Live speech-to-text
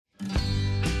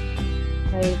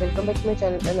Hi, welcome back to my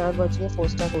channel and are watching a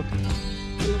 4-star hotel.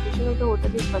 The location of the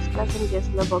hotel is first class and guests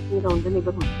love walking around the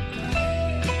neighborhood.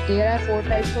 There are 4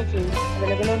 types of rooms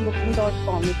available on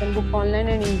booking.com. You can book online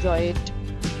and enjoy it.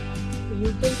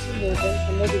 You can see more than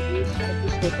 100 reviews of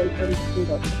this hotel on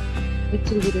booking.com. Its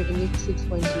review rating is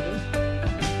 6.0,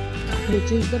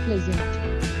 which is the pleasant.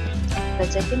 The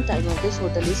check-in time of this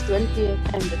hotel is 12 p.m.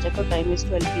 and the check-out time is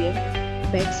 12 p.m.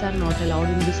 Pets are not allowed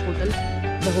in this hotel.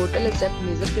 The hotel accepts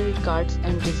major credit cards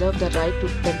and reserves the right to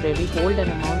temporarily hold an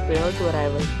amount prior to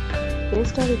arrival.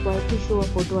 Guests are required to show a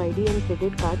photo ID and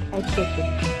credit card at check-in.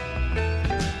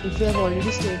 If you have already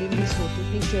stayed in this hotel,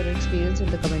 please share your experience in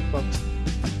the comment box.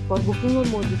 For booking or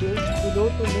more details, below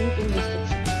to link in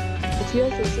description. If you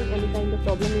are facing any kind of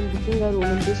problem in booking a room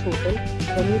in this hotel,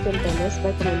 then you can tell us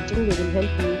by commenting. We will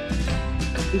help you.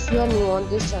 If you are new on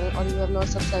this channel or you have not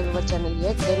subscribed our channel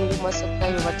yet, then you must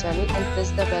subscribe our channel and press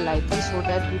the bell icon so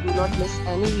that you do not miss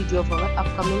any video of our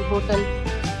upcoming hotel.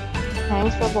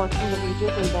 Thanks for watching the video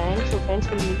till the end. So friends,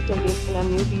 will meet again in a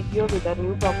new video with a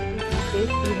new property. Be safe,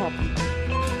 be happy.